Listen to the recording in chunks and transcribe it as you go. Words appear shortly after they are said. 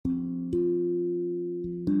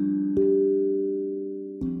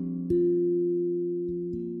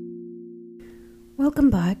Welcome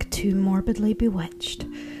back to Morbidly Bewitched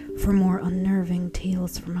for more unnerving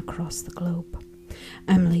tales from across the globe.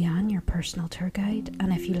 I'm Leanne, your personal tour guide,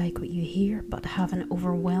 and if you like what you hear but have an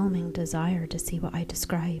overwhelming desire to see what I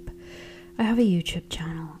describe, I have a YouTube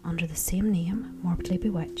channel under the same name, Morbidly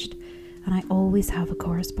Bewitched, and I always have a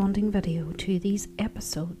corresponding video to these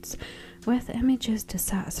episodes with images to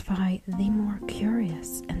satisfy the more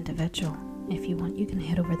curious individual. If you want, you can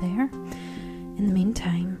head over there. In the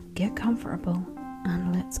meantime, get comfortable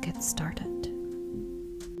and let's get started.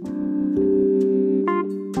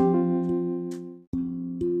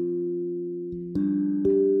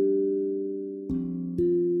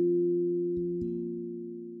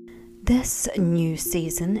 This new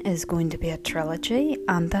season is going to be a trilogy,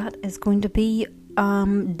 and that is going to be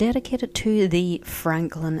dedicated to the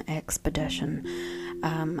Franklin expedition,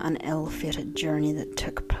 an ill-fated journey that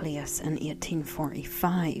took place in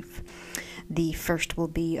 1845. The first will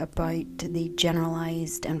be about the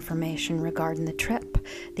generalised information regarding the trip.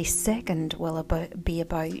 The second will be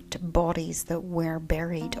about bodies that were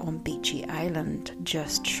buried on Beachy Island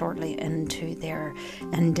just shortly into their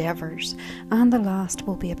endeavours. And the last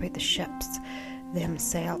will be about the ships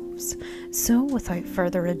themselves. So without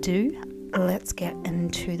further ado, let's get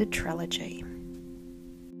into the trilogy.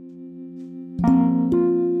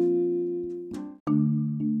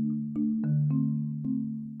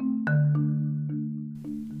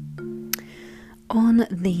 On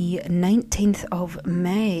the 19th of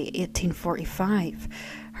May 1845,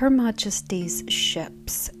 Her Majesty's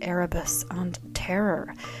ships Erebus and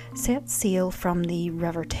Terror set sail from the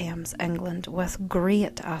River Thames, England, with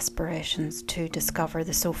great aspirations to discover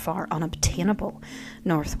the so far unobtainable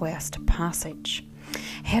Northwest Passage.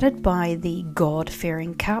 Headed by the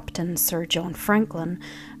God-fearing captain Sir John Franklin,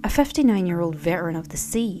 a 59-year-old veteran of the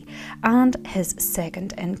sea, and his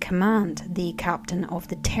second-in-command, the captain of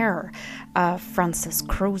the Terror, Francis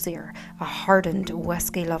Crozier, a hardened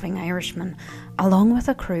whisky-loving Irishman, along with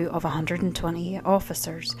a crew of 128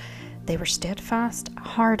 officers. They were steadfast,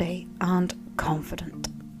 hardy, and confident.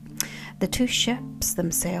 The two ships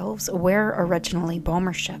themselves were originally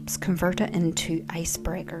bomber ships converted into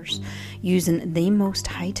icebreakers, using the most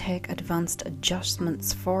high-tech advanced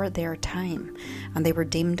adjustments for their time, and they were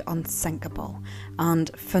deemed unsinkable,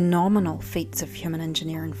 and phenomenal feats of human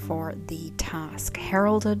engineering for the task,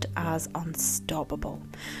 heralded as unstoppable,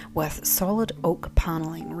 with solid oak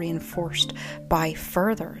panelling reinforced by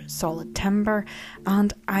further solid timber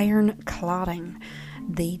and iron cladding.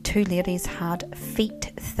 The two ladies had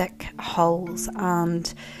feet-thick hulls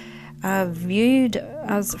and viewed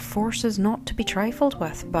as forces not to be trifled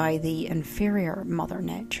with by the inferior Mother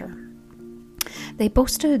Nature. They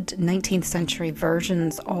boasted 19th century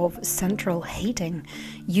versions of central heating,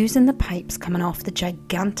 using the pipes coming off the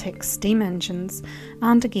gigantic steam engines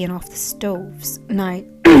and again off the stoves. Now,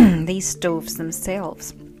 these stoves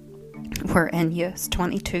themselves were in use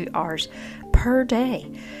 22 hours per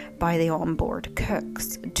day by the onboard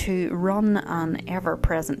cooks to run an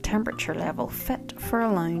ever-present temperature level fit for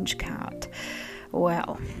a lounge cat.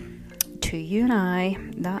 Well, to you and I,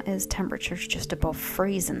 that is temperatures just above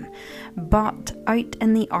freezing, but out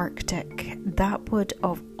in the Arctic, that would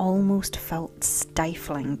have almost felt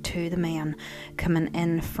stifling to the men coming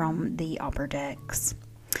in from the upper decks.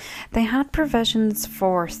 They had provisions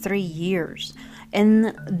for 3 years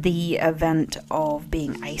in the event of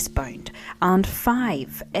being icebound, and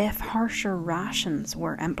 5 if harsher rations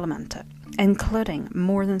were implemented, including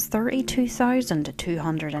more than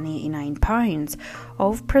 32,289 pounds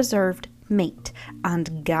of preserved meat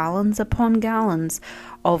and gallons upon gallons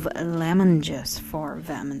of lemon juice for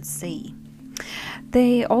vitamin C.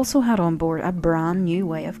 They also had on board a brand new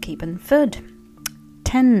way of keeping food: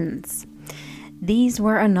 tins. These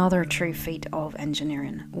were another true feat of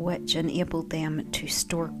engineering, which enabled them to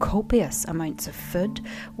store copious amounts of food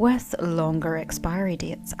with longer expiry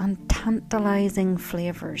dates and tantalising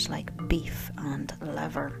flavours like beef and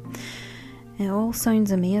liver. It all sounds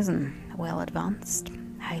amazing, well advanced,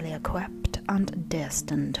 highly equipped, and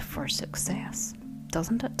destined for success,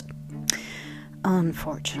 doesn't it?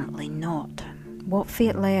 Unfortunately not. What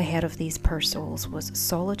fate lay ahead of these poor souls was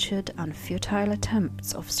solitude and futile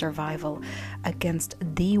attempts of survival against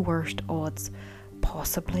the worst odds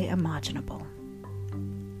possibly imaginable.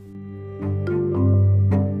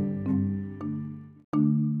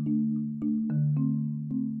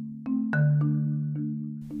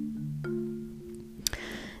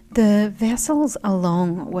 The vessels,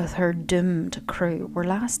 along with her doomed crew, were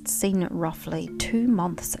last seen roughly 2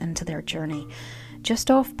 months into their journey,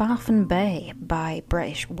 just off Baffin Bay by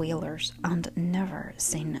British whalers, and never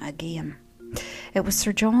seen again. It was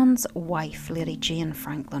Sir John's wife, Lady Jane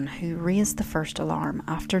Franklin, who raised the first alarm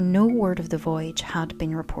after no word of the voyage had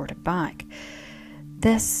been reported back.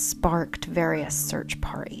 This sparked various search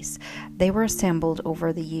parties. They were assembled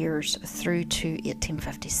over the years through to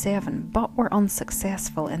 1857, but were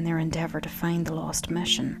unsuccessful in their endeavour to find the lost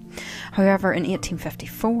mission. However, in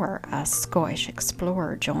 1854, a Scottish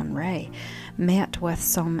explorer, John Ray, met with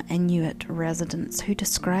some Inuit residents who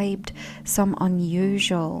described some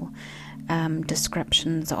unusual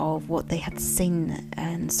descriptions of what they had seen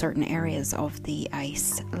in certain areas of the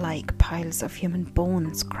ice, like piles of human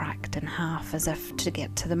bones cracked in half as if to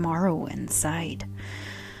get to the marrow inside.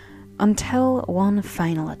 Until one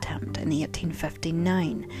final attempt in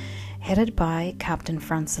 1859, headed by Captain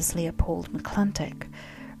Francis Leopold McClintock,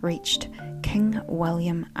 reached King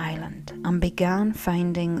William Island and began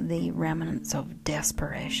finding the remnants of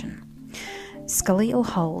desperation. Skeletal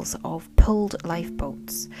hulls of pulled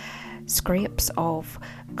lifeboats, scraps of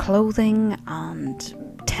clothing and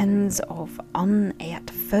tins of unate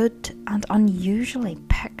food, and unusually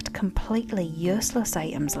picked completely useless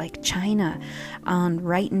items like china and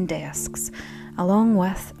writing desks, along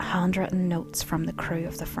with handwritten notes from the crew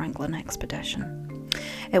of the Franklin expedition.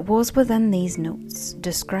 It was within these notes,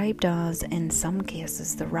 described as, in some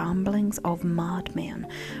cases, the ramblings of madmen,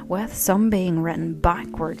 with some being written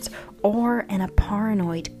backwards or in a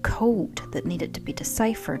paranoid code that needed to be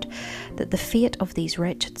deciphered, that the fate of these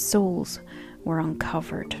wretched souls were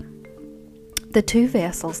uncovered. The two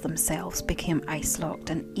vessels themselves became ice-locked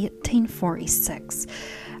in 1846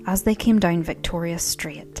 as they came down Victoria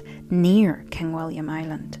Strait near King William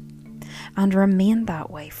Island, and remained that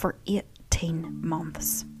way for 18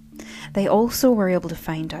 months. They also were able to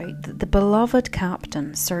find out that the beloved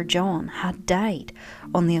captain, Sir John, had died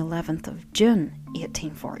on the 11th of June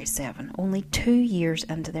 1847, only 2 years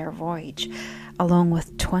into their voyage, along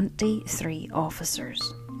with 23 officers.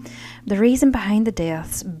 The reason behind the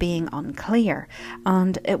deaths being unclear,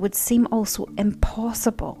 and it would seem also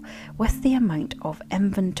impossible with the amount of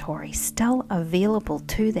inventory still available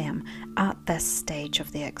to them at this stage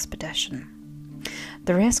of the expedition.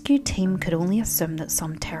 The rescue team could only assume that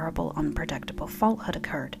some terrible, unpredictable fault had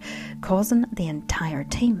occurred, causing the entire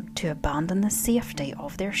team to abandon the safety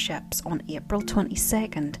of their ships on April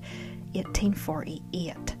 22nd,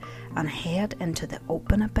 1848, and head into the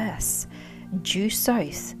open abyss, due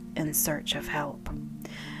south in search of help.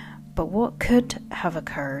 But what could have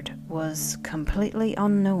occurred was completely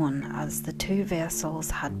unknown, as the two vessels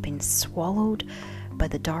had been swallowed by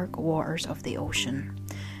the dark waters of the ocean,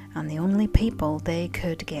 and the only people they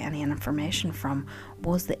could get any information from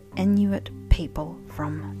was the Inuit people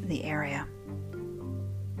from the area.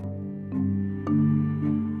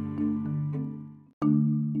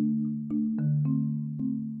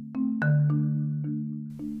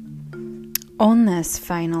 On this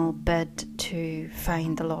final bid to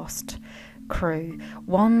find the lost crew,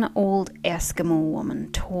 one old Eskimo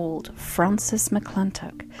woman told Francis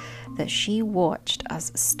McClintock that she watched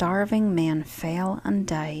as starving men fell and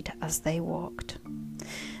died as they walked.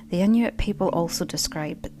 The Inuit people also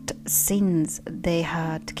described scenes they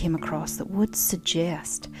had came across that would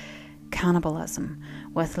suggest cannibalism,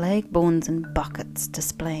 with leg bones and buckets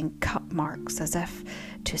displaying cut marks as if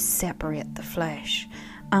to separate the flesh,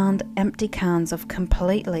 and empty cans of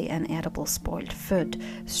completely inedible spoiled food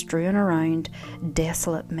strewn around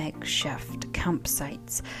desolate makeshift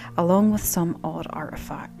campsites, along with some odd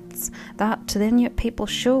artefacts that to the Inuit people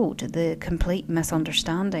showed the complete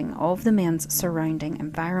misunderstanding of the men's surrounding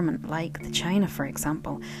environment, like the china, for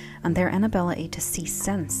example, and their inability to see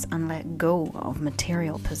sense and let go of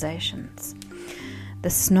material possessions. The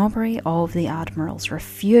snobbery of the admirals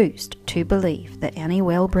refused to believe that any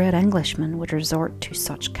well-bred Englishman would resort to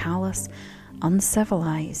such callous,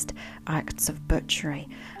 uncivilized acts of butchery,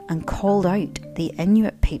 and called out the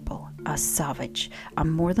Inuit people as savage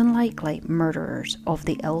and more than likely murderers of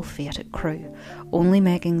the ill-fated crew, only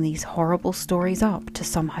making these horrible stories up to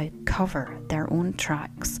somehow cover their own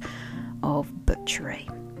tracks of butchery.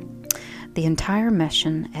 The entire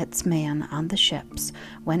mission, its men and the ships,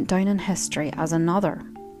 went down in history as another,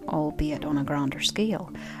 albeit on a grander scale,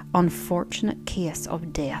 unfortunate case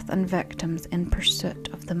of death and victims in pursuit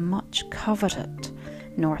of the much coveted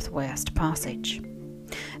Northwest Passage.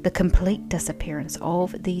 The complete disappearance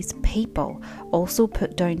of these people also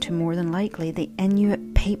put down to more than likely the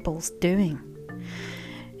Inuit people's doing.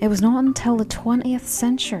 It was not until the 20th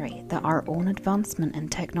century that our own advancement in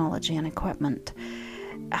technology and equipment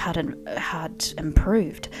had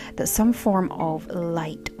improved, that some form of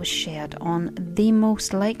light was shed on the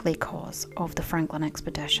most likely cause of the Franklin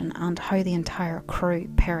expedition and how the entire crew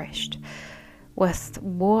perished. with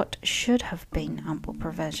what should have been ample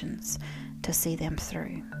provisions to see them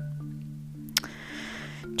through.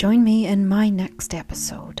 Join me in my next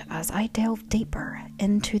episode as I delve deeper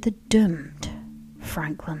into the doomed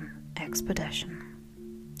Franklin expedition.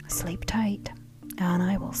 Sleep tight, and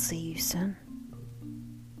I will see you soon.